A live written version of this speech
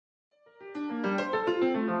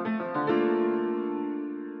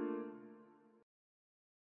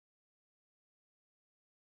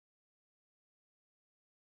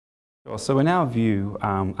So in our view,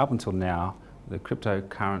 up until now, the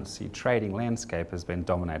cryptocurrency trading landscape has been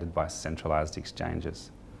dominated by centralized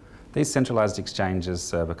exchanges. These centralized exchanges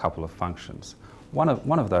serve a couple of functions. One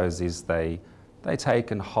of those is they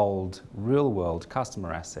take and hold real-world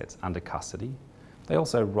customer assets under custody. They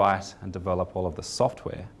also write and develop all of the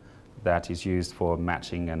software that is used for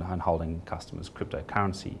matching and holding customers'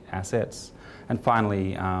 cryptocurrency assets. And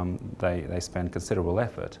finally, they spend considerable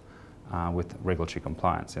effort with regulatory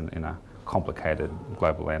compliance in a complicated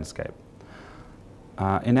global landscape.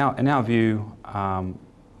 In our view,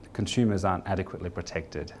 consumers aren't adequately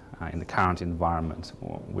protected in the current environment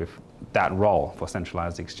with that role for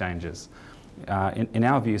centralized exchanges. In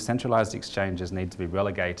our view, centralized exchanges need to be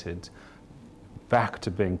relegated back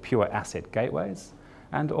to being pure asset gateways,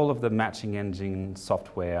 and all of the matching engine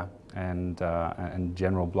software and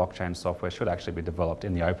general blockchain software should actually be developed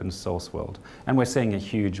in the open source world. And we're seeing a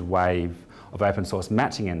huge wave of open source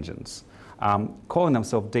matching engines, calling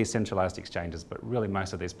themselves decentralized exchanges, but really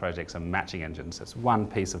most of these projects are matching engines. It's one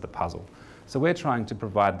piece of the puzzle. So we're trying to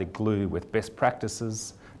provide the glue with best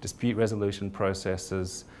practices, dispute resolution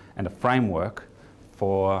processes, and a framework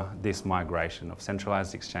for this migration of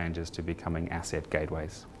centralized exchanges to becoming asset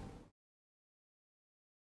gateways.